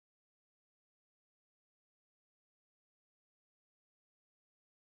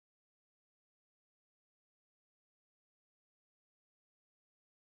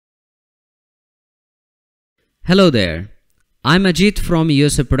Hello there, I'm Ajit from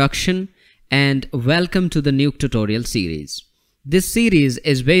USA Production and welcome to the Nuke tutorial series. This series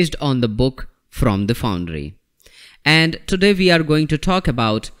is based on the book From the Foundry. And today we are going to talk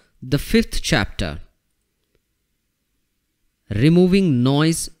about the 5th chapter, removing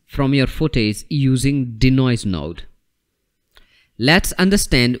noise from your footage using Denoise node. Let's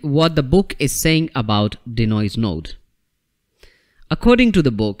understand what the book is saying about Denoise node. According to the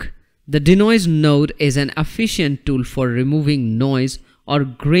book, the Denoise node is an efficient tool for removing noise or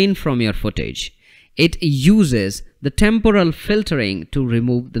grain from your footage. It uses the temporal filtering to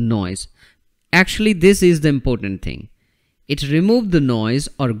remove the noise. Actually, this is the important thing. It removes the noise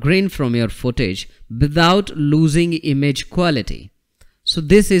or grain from your footage without losing image quality. So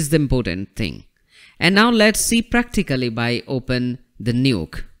this is the important thing. And now let's see practically by open the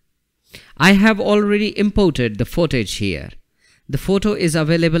Nuke. I have already imported the footage here. The photo is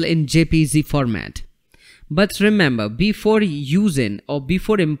available in JPG format. But remember, before using or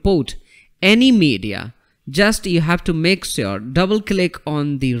before import any media, just you have to make sure double click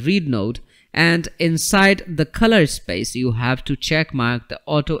on the read node, and inside the color space you have to check mark the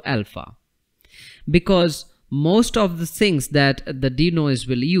auto alpha, because most of the things that the denoise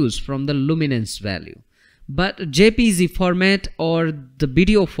will use from the luminance value, but JPG format or the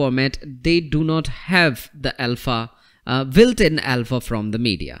video format, they do not have the alpha, built-in alpha from the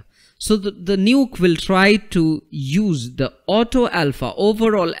media. So the Nuke will try to use the auto alpha,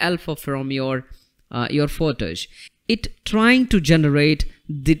 overall alpha from your footage. It trying to generate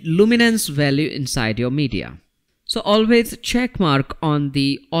the luminance value inside your media. So always check mark on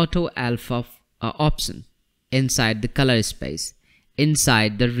the auto alpha option inside the color space,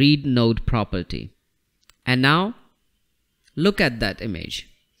 inside the read node property. And now look at that image.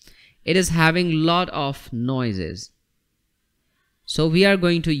 It is having lot of noises. So we are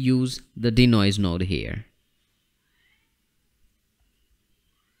going to use the Denoise node here.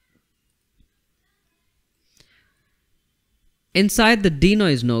 Inside the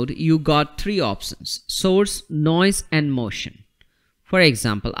Denoise node, you got three options: source, noise, and motion. For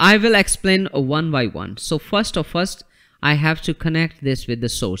example, I will explain one by one. So first, I have to connect this with the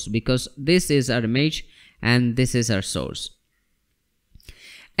source, because this is our image and this is our source.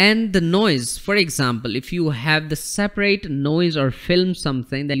 And the noise, for example, if you have the separate noise or film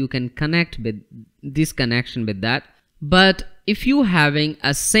something, then you can connect with this connection with that. But if you having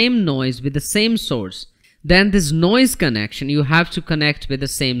a same noise with the same source, then this noise connection you have to connect with the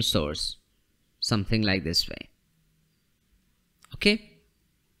same source, something like this way. Okay.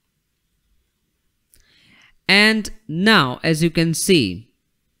 And now, as you can see,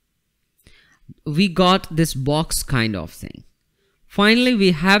 we got this box kind of thing. Finally,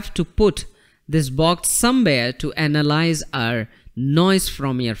 we have to put this box somewhere to analyze our noise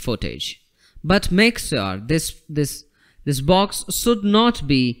from your footage. But make sure this box should not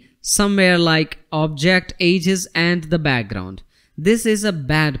be somewhere like object, edges, and the background. This is a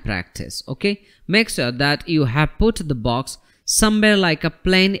bad practice. Okay, make sure that you have put the box somewhere like a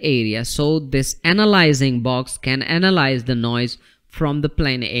plain area, so this analyzing box can analyze the noise from the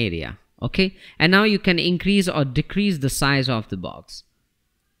plain area. Okay, and now you can increase or decrease the size of the box.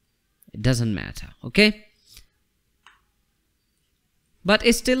 It doesn't matter. Okay, but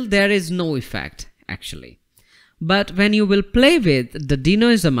still there is no effect actually. But when you will play with the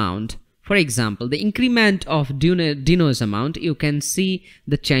denoise amount, for example, the increment of denoise amount, you can see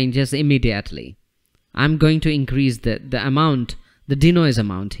the changes immediately. I'm going to increase the amount, the denoise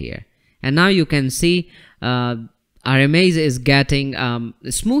amount here, and now you can see our image is getting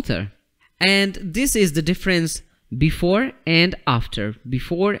smoother. And this is the difference before and after,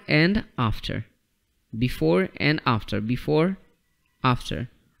 before and after, before and after, before, after.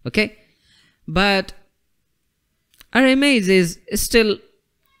 Okay, but our image is still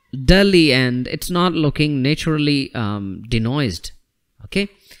dully and it's not looking naturally denoised. Okay,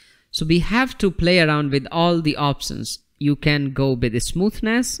 so we have to play around with all the options. You can go with the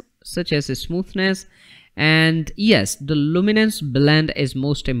smoothness, such as a smoothness. And yes, the luminance blend is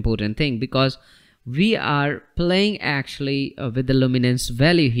most important thing, because we are playing actually with the luminance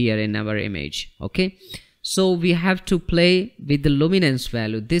value here in our image. Okay, so we have to play with the luminance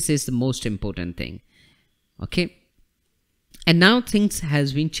value. This is the most important thing. Okay, and now things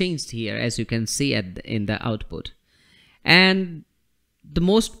has been changed here, as you can see in the output. And the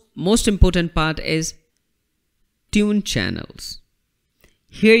most important part is tune channels.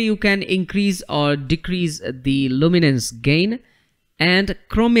 Here you can increase or decrease the luminance gain and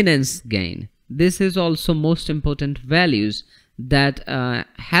chrominance gain. This is also most important values that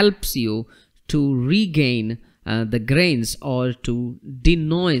helps you to regain the grains or to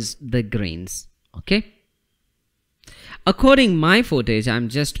denoise the grains. Okay, According my footage, I'm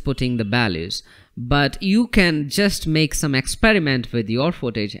just putting the values, but you can just make some experiment with your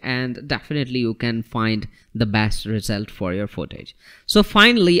footage and definitely you can find the best result for your footage. So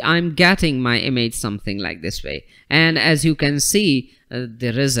finally I'm getting my image something like this way, and as you can see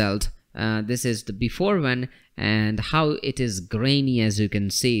the result, this is the before one, and how it is grainy, as you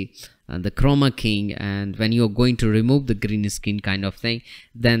can see, the chroma keying, and when you're going to remove the green screen kind of thing,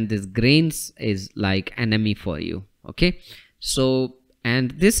 then this grains is like enemy for you. Okay, so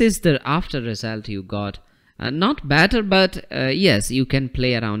and this is the after result you got. Not better, but yes, you can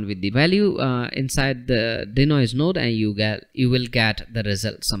play around with the value inside the denoise node and you will get the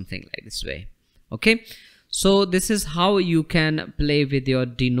result something like this way. Okay, so this is how you can play with your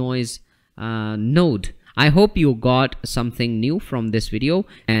denoise node. I hope you got something new from this video,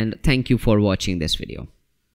 and thank you for watching this video.